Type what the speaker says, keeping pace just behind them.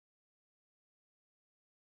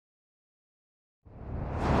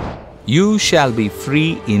You shall be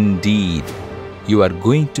free indeed. You are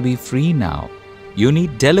going to be free now. You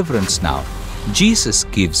need deliverance now. Jesus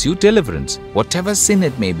gives you deliverance. Whatever sin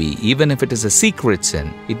it may be, even if it is a secret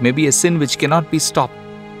sin, it may be a sin which cannot be stopped.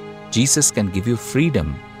 Jesus can give you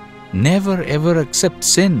freedom. Never ever accept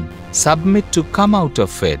sin. Submit to come out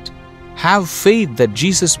of it. Have faith that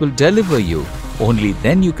Jesus will deliver you. Only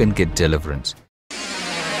then you can get deliverance.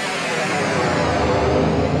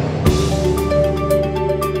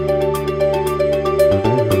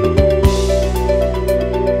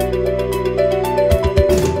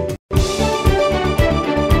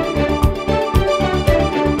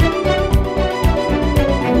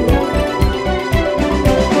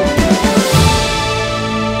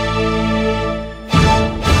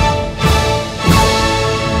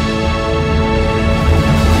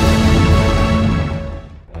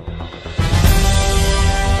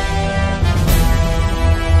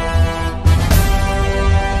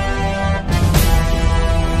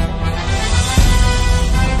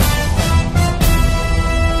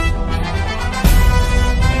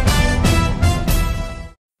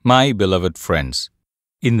 My beloved friends,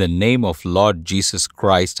 in the name of Lord Jesus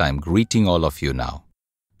Christ, I am greeting all of you now.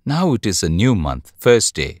 Now it is a new month,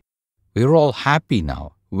 first day. We are all happy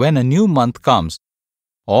now. When a new month comes,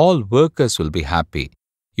 all workers will be happy.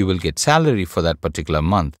 You will get salary for that particular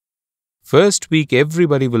month. First week,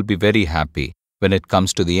 everybody will be very happy. When it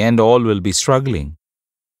comes to the end, all will be struggling.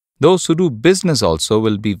 Those who do business also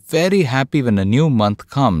will be very happy when a new month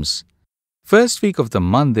comes. First week of the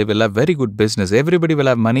month, they will have very good business. Everybody will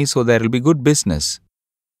have money, so there will be good business.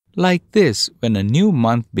 Like this, when a new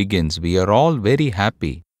month begins, we are all very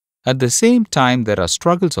happy. At the same time, there are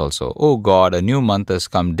struggles also. Oh God, a new month has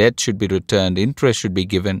come. Debt should be returned. Interest should be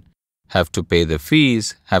given. Have to pay the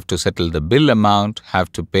fees. Have to settle the bill amount.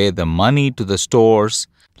 Have to pay the money to the stores.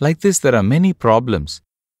 Like this, there are many problems.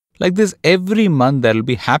 Like this, every month there will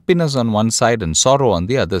be happiness on one side and sorrow on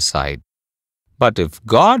the other side. But if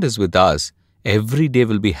God is with us, every day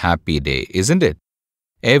will be happy day, isn't it?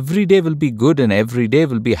 Every day will be good and every day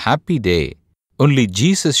will be happy day. Only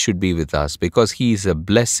Jesus should be with us because He is a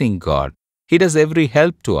blessing God. He does every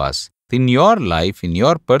help to us. In your life, in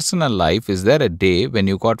your personal life, is there a day when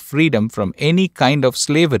you got freedom from any kind of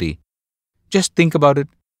slavery? Just think about it.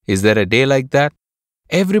 Is there a day like that?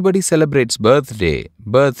 Everybody celebrates birthday.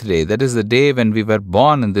 Birthday, that is the day when we were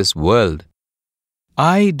born in this world.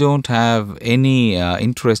 I don't have any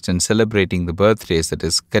interest in celebrating the birthdays, that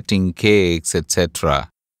is cutting cakes, etc.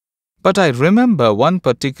 But I remember one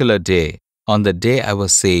particular day, on the day I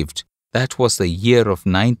was saved. That was the year of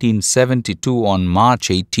 1972 on March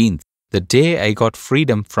 18th. The day I got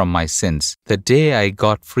freedom from my sins. The day I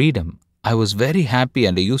got freedom. I was very happy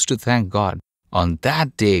and I used to thank God. On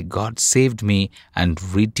that day, God saved me and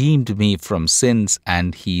redeemed me from sins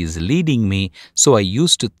and He is leading me, so I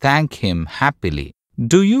used to thank Him happily.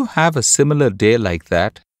 Do you have a similar day like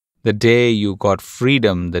that? The day you got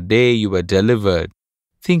freedom, the day you were delivered.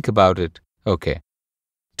 Think about it. Okay.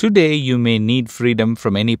 Today you may need freedom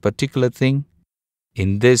from any particular thing.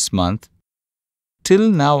 In this month, till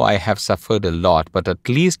now I have suffered a lot, but at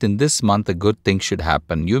least in this month a good thing should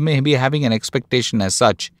happen. You may be having an expectation as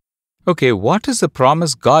such. Okay, what is the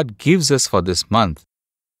promise God gives us for this month?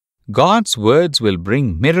 God's words will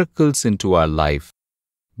bring miracles into our life.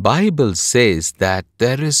 Bible says that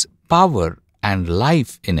there is power and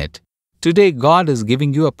life in it. Today God is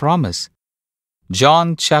giving you a promise.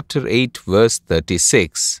 John chapter 8 verse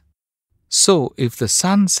 36. So if the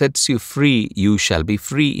Son sets you free, you shall be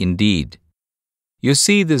free indeed. You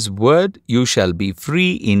see this word, you shall be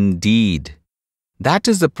free indeed. That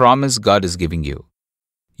is the promise God is giving you.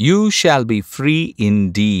 You shall be free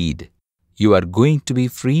indeed. You are going to be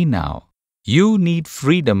free now. You need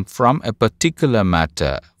freedom from a particular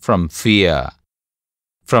matter, from fear,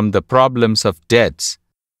 from the problems of debts,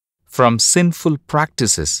 from sinful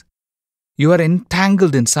practices. You are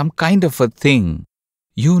entangled in some kind of a thing.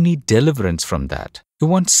 You need deliverance from that. You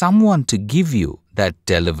want someone to give you that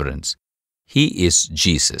deliverance. He is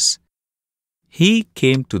Jesus. He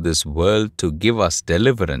came to this world to give us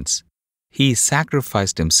deliverance. He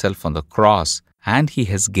sacrificed Himself on the cross and He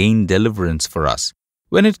has gained deliverance for us.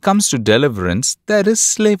 When it comes to deliverance, there is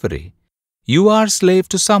slavery. You are slave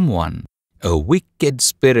to someone. A wicked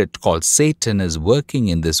spirit called Satan is working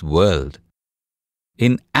in this world.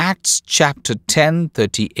 In Acts chapter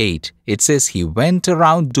 10:38, it says He went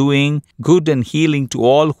around doing good and healing to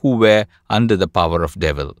all who were under the power of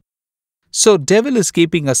devil. So devil is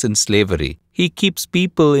keeping us in slavery. He keeps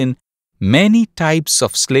people in many types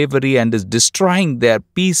of slavery and is destroying their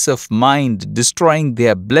peace of mind, destroying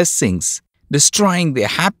their blessings, destroying their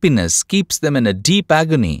happiness, keeps them in a deep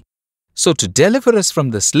agony. So to deliver us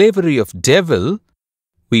from the slavery of devil,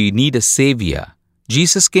 we need a savior.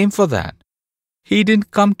 Jesus came for that. He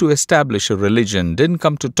didn't come to establish a religion, didn't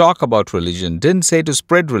come to talk about religion, didn't say to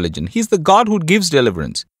spread religion. He's the God who gives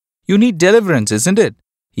deliverance. You need deliverance, isn't it?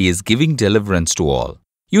 He is giving deliverance to all.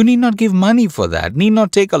 You need not give money for that, need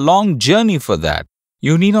not take a long journey for that.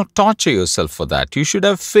 You need not torture yourself for that. You should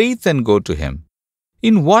have faith and go to Him.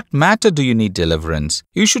 In what matter do you need deliverance?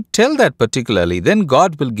 You should tell that particularly, then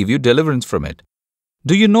God will give you deliverance from it.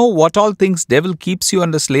 Do you know what all things devil keeps you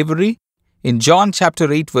under slavery? In John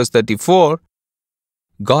chapter 8 verse 34,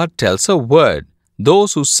 God tells a word,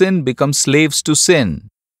 those who sin become slaves to sin.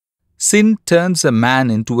 Sin turns a man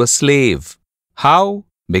into a slave. How?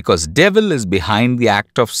 Because devil is behind the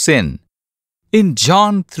act of sin. In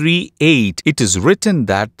John 3:8, it is written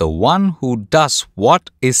that the one who does what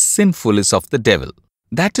is sinful is of the devil.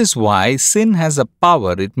 That is why sin has a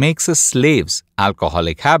power. It makes us slaves.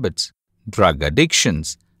 Alcoholic habits, drug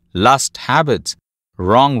addictions, lust habits,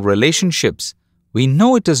 wrong relationships. We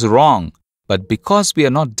know it is wrong, but because we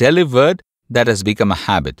are not delivered, that has become a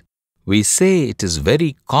habit. We say it is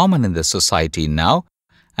very common in the society now,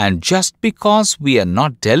 and just because we are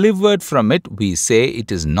not delivered from it, we say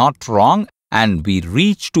it is not wrong, and we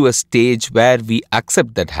reach to a stage where we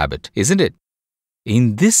accept that habit, isn't it?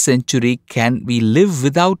 In this century, can we live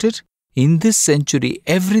without it? In this century,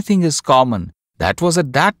 everything is common. That was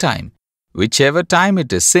at that time. Whichever time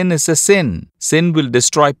it is a sin. Sin will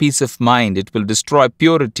destroy peace of mind. It will destroy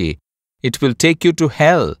purity. It will take you to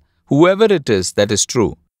hell. Whoever it is, that is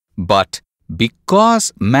true. But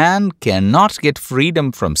because man cannot get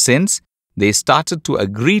freedom from sins, they started to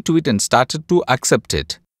agree to it and started to accept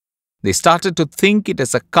it. They started to think it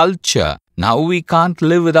as a culture. Now we can't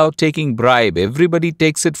live without taking bribe. Everybody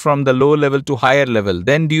takes it from the low level to higher level.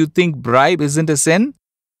 Then do you think bribe isn't a sin?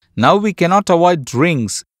 Now we cannot avoid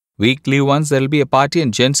drinks. Weekly once there will be a party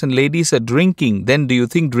and gents and ladies are drinking. Then do you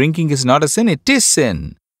think drinking is not a sin? It is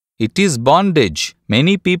sin. It is bondage.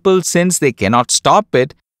 Many people, since they cannot stop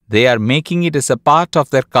it, they are making it as a part of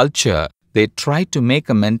their culture. They try to make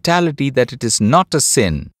a mentality that it is not a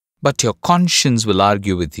sin. But your conscience will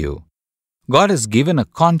argue with you. God has given a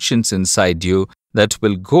conscience inside you that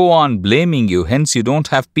will go on blaming you, hence you don't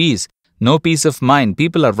have peace, no peace of mind.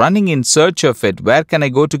 People are running in search of it. Where can I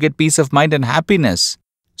go to get peace of mind and happiness?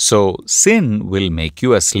 So, sin will make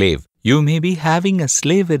you a slave. You may be having a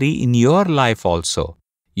slavery in your life also.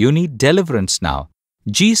 You need deliverance now.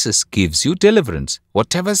 Jesus gives you deliverance.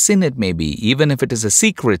 Whatever sin it may be, even if it is a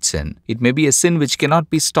secret sin, it may be a sin which cannot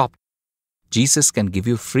be stopped. Jesus can give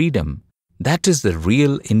you freedom. That is the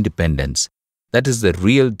real independence. That is the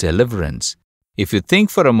real deliverance. If you think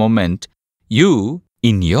for a moment, you,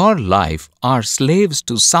 in your life, are slaves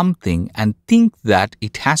to something and think that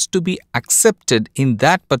it has to be accepted in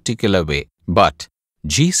that particular way. But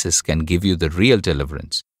Jesus can give you the real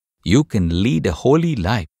deliverance. You can lead a holy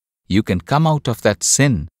life. You can come out of that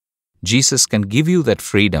sin. Jesus can give you that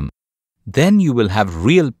freedom. Then you will have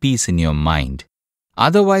real peace in your mind.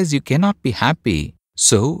 Otherwise, you cannot be happy.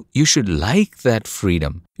 So, you should like that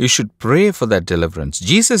freedom. You should pray for that deliverance.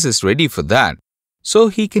 Jesus is ready for that. So,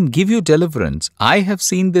 He can give you deliverance. I have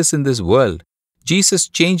seen this in this world. Jesus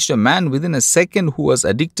changed a man within a second who was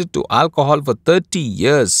addicted to alcohol for 30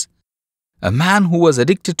 years. A man who was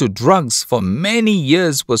addicted to drugs for many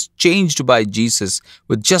years was changed by Jesus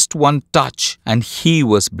with just one touch, and he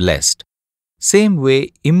was blessed. Same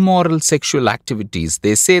way, immoral sexual activities,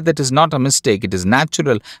 they say that is not a mistake, it is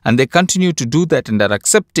natural, and they continue to do that and are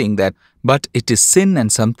accepting that, but it is sin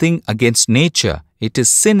and something against nature. It is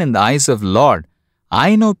sin in the eyes of Lord.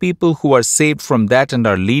 I know people who are saved from that and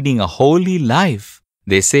are leading a holy life.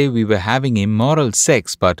 They say we were having immoral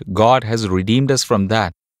sex, but God has redeemed us from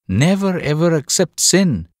that. Never ever accept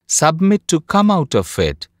sin. Submit to come out of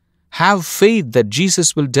it. Have faith that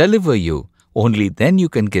Jesus will deliver you. Only then you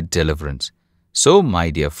can get deliverance. So, my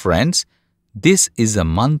dear friends, this is a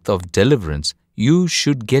month of deliverance. You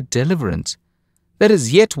should get deliverance. There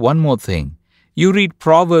is yet one more thing. You read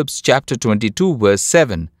Proverbs chapter 22 verse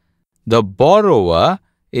 7. The borrower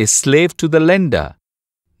is slave to the lender.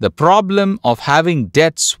 The problem of having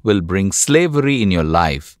debts will bring slavery in your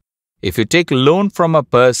life. If you take a loan from a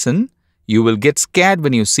person, you will get scared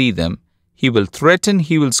when you see them. He will threaten,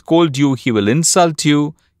 he will scold you, he will insult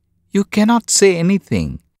you. You cannot say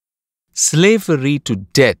anything. Slavery to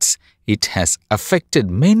debts, it has affected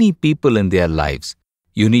many people in their lives.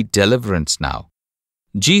 You need deliverance now.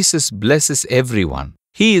 Jesus blesses everyone.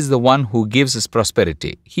 He is the one who gives us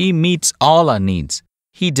prosperity. He meets all our needs.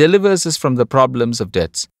 He delivers us from the problems of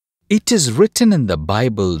debts. It is written in the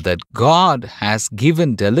Bible that God has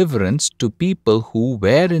given deliverance to people who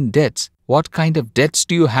were in debts. What kind of debts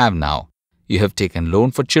do you have now? You have taken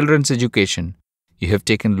loan for children's education. You have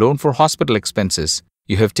taken loan for hospital expenses.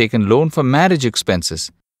 You have taken loan for marriage expenses.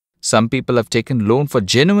 Some people have taken loan for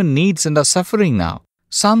genuine needs and are suffering now.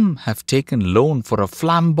 Some have taken loan for a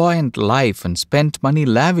flamboyant life and spent money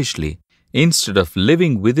lavishly. Instead of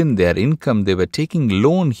living within their income, they were taking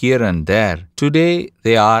loan here and there. Today,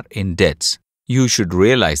 they are in debts. You should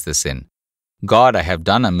realize the sin. God, I have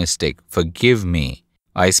done a mistake. Forgive me.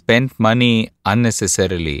 I spent money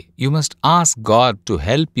unnecessarily. You must ask God to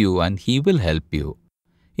help you and He will help you.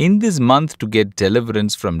 In this month to get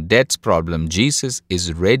deliverance from debts problem, Jesus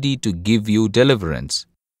is ready to give you deliverance.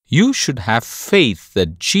 You should have faith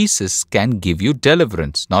that Jesus can give you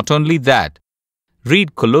deliverance. Not only that,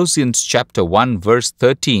 read Colossians chapter 1 verse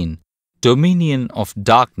 13, dominion of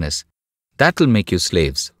darkness. That will make you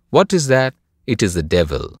slaves. What is that? It is the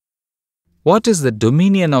devil. What is the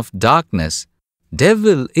dominion of darkness?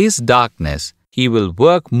 Devil is darkness. He will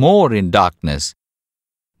work more in darkness.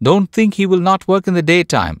 Don't think he will not work in the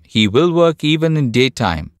daytime. He will work even in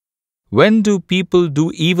daytime. When do people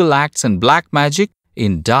do evil acts and black magic?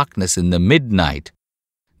 In darkness, in the midnight.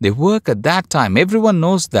 They work at that time. Everyone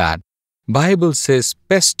knows that. Bible says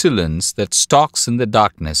pestilence that stalks in the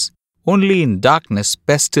darkness. Only in darkness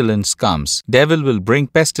pestilence comes. Devil will bring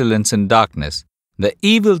pestilence in darkness. The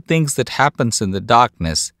evil things that happens in the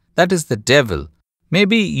darkness, that is the devil.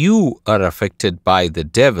 Maybe you are affected by the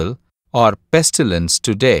devil or pestilence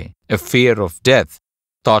today, a fear of death,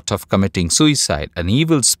 thought of committing suicide, an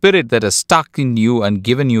evil spirit that has stuck in you and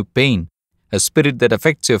given you pain, a spirit that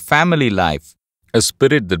affects your family life, a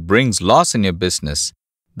spirit that brings loss in your business,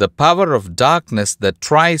 the power of darkness that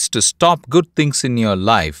tries to stop good things in your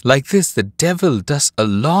life. Like this, the devil does a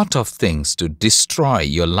lot of things to destroy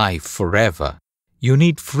your life forever. You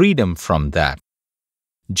need freedom from that.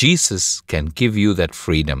 Jesus can give you that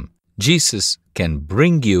freedom. Jesus can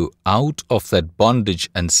bring you out of that bondage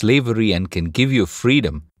and slavery and can give you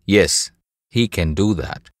freedom. Yes, He can do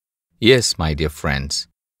that. Yes, my dear friends,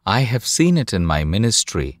 I have seen it in my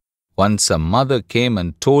ministry. Once a mother came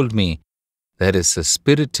and told me, "There is a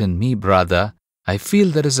spirit in me, brother. I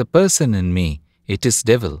feel there is a person in me. It is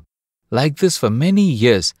devil." Like this for many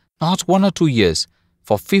years, not 1 or 2 years.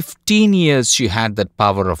 For 15 years she had that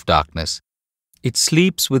power of darkness. It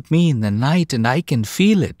sleeps with me in the night and I can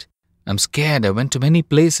feel it. I'm scared. I went to many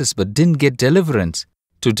places but didn't get deliverance.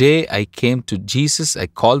 Today I came to Jesus. I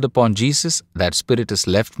called upon Jesus. That spirit has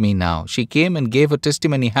left me now. She came and gave her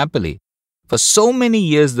testimony happily. For so many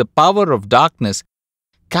years the power of darkness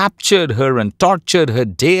captured her and tortured her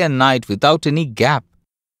day and night without any gap.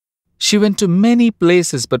 She went to many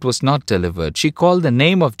places but was not delivered. She called the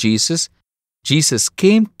name of Jesus. Jesus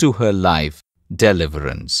came to her life.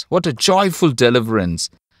 Deliverance. What a joyful deliverance.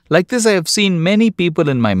 Like this I have seen many people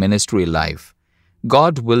in my ministry life.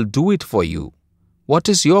 God will do it for you. What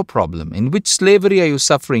is your problem? In which slavery are you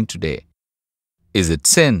suffering today? Is it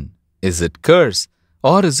sin? Is it curse?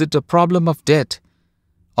 Or is it a problem of debt?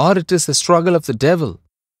 Or it is a struggle of the devil?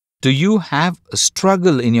 Do you have a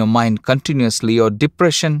struggle in your mind continuously or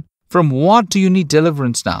depression? From what do you need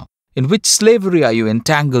deliverance now? In which slavery are you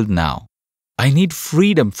entangled now? I need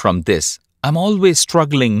freedom from this. I'm always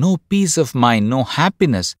struggling, no peace of mind, no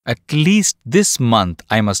happiness. At least this month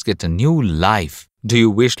I must get a new life. Do you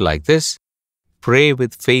wish like this? Pray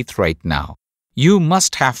with faith right now. You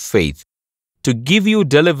must have faith. To give you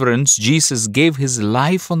deliverance, Jesus gave His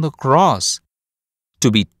life on the cross. To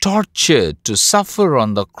be tortured, to suffer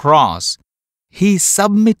on the cross, He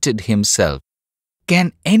submitted Himself.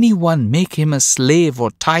 Can anyone make Him a slave or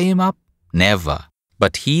tie Him up? Never.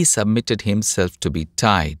 But He submitted Himself to be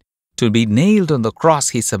tied. To be nailed on the cross,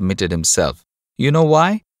 He submitted Himself. You know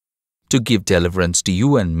why? To give deliverance to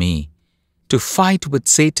you and me. To fight with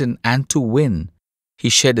Satan and to win. He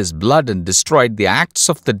shed His blood and destroyed the acts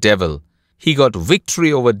of the devil. He got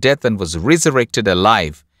victory over death and was resurrected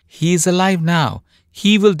alive. He is alive now.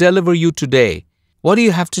 He will deliver you today. What do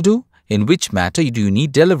you have to do? In which matter do you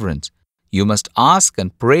need deliverance? You must ask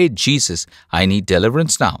and pray, Jesus, I need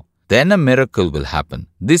deliverance now. Then a miracle will happen.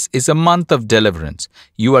 This is a month of deliverance.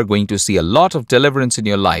 You are going to see a lot of deliverance in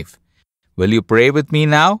your life. Will you pray with me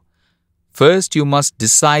now? First, you must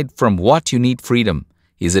decide from what you need freedom.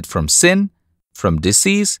 Is it from sin, from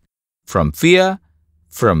disease, from fear,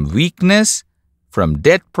 from weakness, from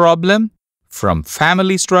debt problem, from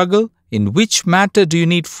family struggle? In which matter do you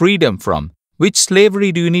need freedom from? Which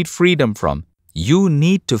slavery do you need freedom from? You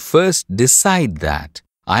need to first decide that.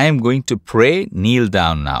 I am going to pray. Kneel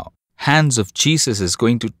down now. Hands of Jesus is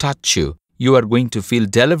going to touch you. You are going to feel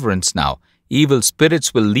deliverance now. Evil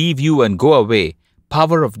spirits will leave you and go away.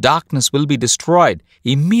 Power of darkness will be destroyed.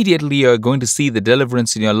 Immediately you are going to see the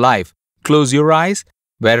deliverance in your life. Close your eyes.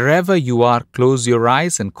 Wherever you are, close your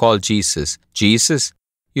eyes and call Jesus. Jesus,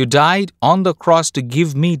 you died on the cross to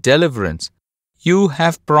give me deliverance. You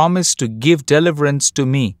have promised to give deliverance to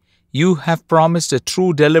me. You have promised a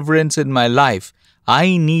true deliverance in my life.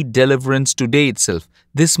 I need deliverance today itself.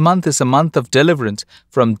 This month is a month of deliverance.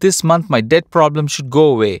 From this month, my debt problem should go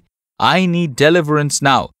away. I need deliverance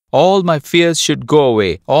now. All my fears should go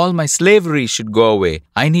away. All my slavery should go away.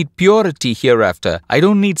 I need purity hereafter. I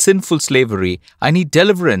don't need sinful slavery. I need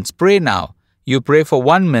deliverance. Pray now. You pray for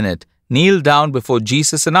 1 minute. Kneel down before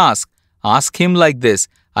Jesus and ask. Ask Him like this.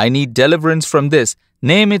 I need deliverance from this.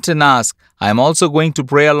 Name it and ask. I am also going to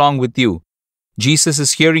pray along with you. Jesus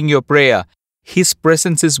is hearing your prayer. His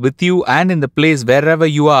presence is with you and in the place wherever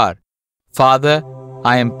you are. Father,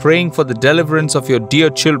 I am praying for the deliverance of your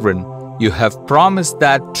dear children. You have promised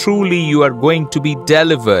that truly you are going to be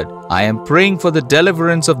delivered. I am praying for the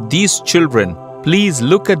deliverance of these children. Please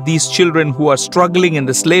look at these children who are struggling in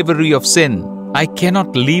the slavery of sin. I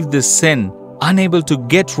cannot leave this sin, unable to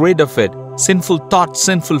get rid of it. Sinful thoughts,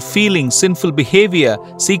 sinful feelings, sinful behavior,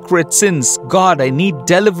 secret sins. God, I need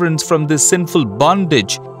deliverance from this sinful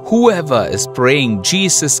bondage. Whoever is praying,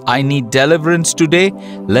 Jesus, I need deliverance today,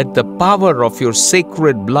 let the power of your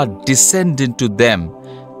sacred blood descend into them.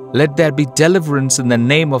 Let there be deliverance in the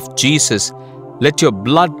name of Jesus. Let your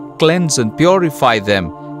blood cleanse and purify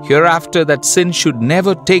them. Hereafter that sin should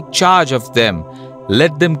never take charge of them.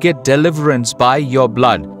 Let them get deliverance by your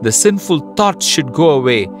blood. The sinful thoughts should go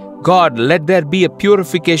away. God, let there be a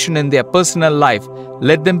purification in their personal life.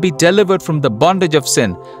 Let them be delivered from the bondage of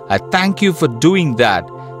sin. I thank you for doing that.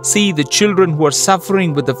 See the children who are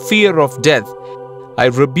suffering with the fear of death. I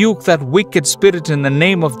rebuke that wicked spirit in the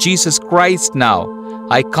name of Jesus Christ now.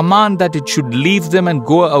 I command that it should leave them and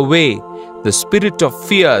go away. The spirit of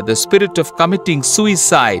fear, the spirit of committing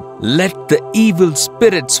suicide, let the evil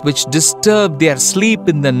spirits which disturb their sleep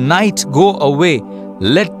in the night go away.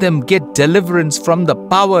 Let them get deliverance from the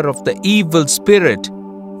power of the evil spirit.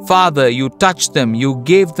 Father, you touched them, you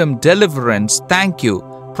gave them deliverance. Thank you.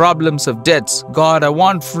 Problems of debts. God, I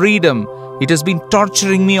want freedom. It has been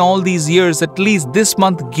torturing me all these years. At least this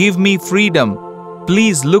month, give me freedom.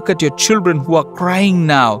 Please look at your children who are crying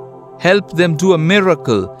now. Help them do a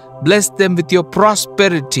miracle. Bless them with your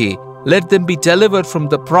prosperity. Let them be delivered from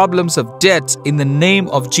the problems of debts in the name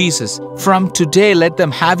of Jesus. From today, let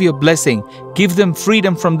them have your blessing. Give them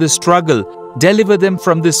freedom from this struggle. Deliver them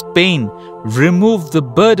from this pain. Remove the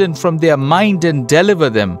burden from their mind and deliver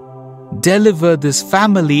them. Deliver this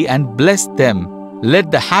family and bless them.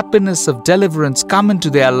 Let the happiness of deliverance come into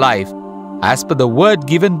their life. As per the word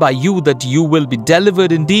given by you that you will be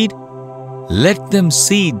delivered indeed, let them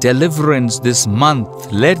see deliverance this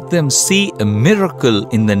month. Let them see a miracle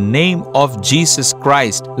in the name of Jesus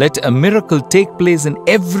Christ. Let a miracle take place in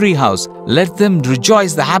every house. Let them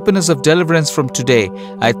rejoice the happiness of deliverance from today.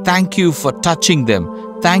 I thank you for touching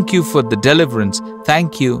them. Thank you for the deliverance.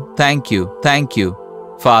 Thank you, thank you, thank you.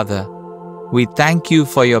 Father, we thank you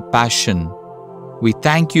for your passion. We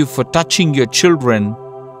thank you for touching your children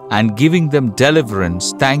and giving them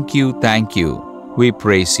deliverance. Thank you, thank you. We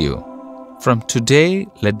praise you. From today,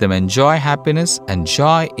 let them enjoy happiness and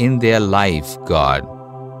joy in their life, God.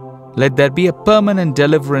 Let there be a permanent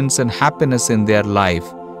deliverance and happiness in their life.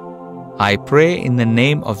 I pray in the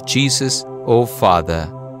name of Jesus, O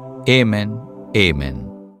Father. Amen.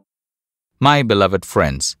 Amen. My beloved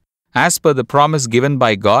friends, as per the promise given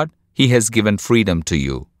by God, He has given freedom to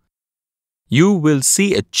you. You will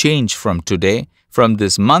see a change from today. From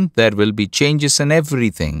this month, there will be changes in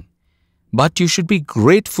everything. But you should be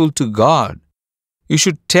grateful to God. You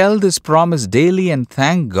should tell this promise daily and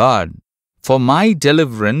thank God. For my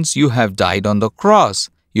deliverance, you have died on the cross.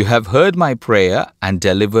 You have heard my prayer and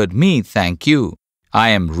delivered me. Thank you. I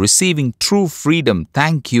am receiving true freedom.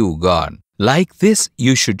 Thank you, God. Like this,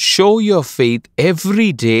 you should show your faith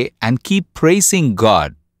every day and keep praising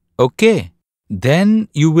God. Okay? Then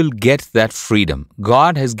you will get that freedom.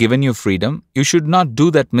 God has given you freedom. You should not do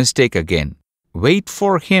that mistake again. Wait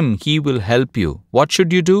for Him. He will help you. What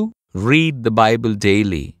should you do? Read the Bible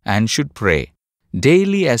daily and should pray.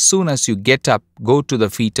 Daily, as soon as you get up, go to the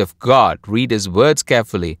feet of God. Read His words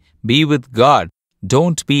carefully. Be with God.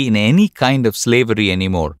 Don't be in any kind of slavery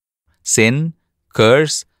anymore. Sin,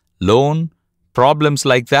 curse, loan, problems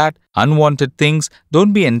like that, unwanted things,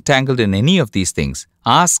 don't be entangled in any of these things.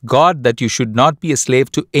 Ask God that you should not be a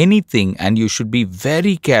slave to anything and you should be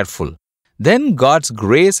very careful. Then God's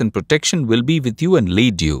grace and protection will be with you and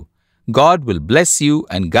lead you. God will bless you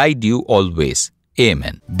and guide you always.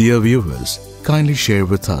 Amen. Dear viewers, kindly share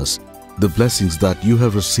with us the blessings that you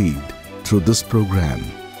have received through this program.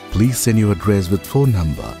 Please send your address with phone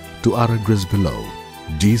number to our address below.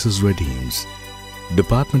 Jesus Redeems,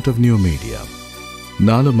 Department of New Media,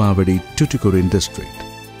 Nalumavadi, Tuticorin District,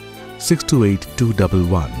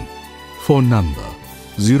 628211. Phone number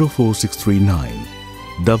 04639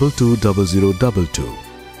 220022.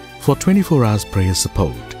 For 24 hours prayer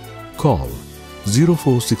support, call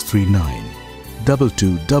 04639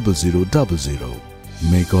 220000.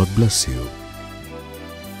 May God bless you.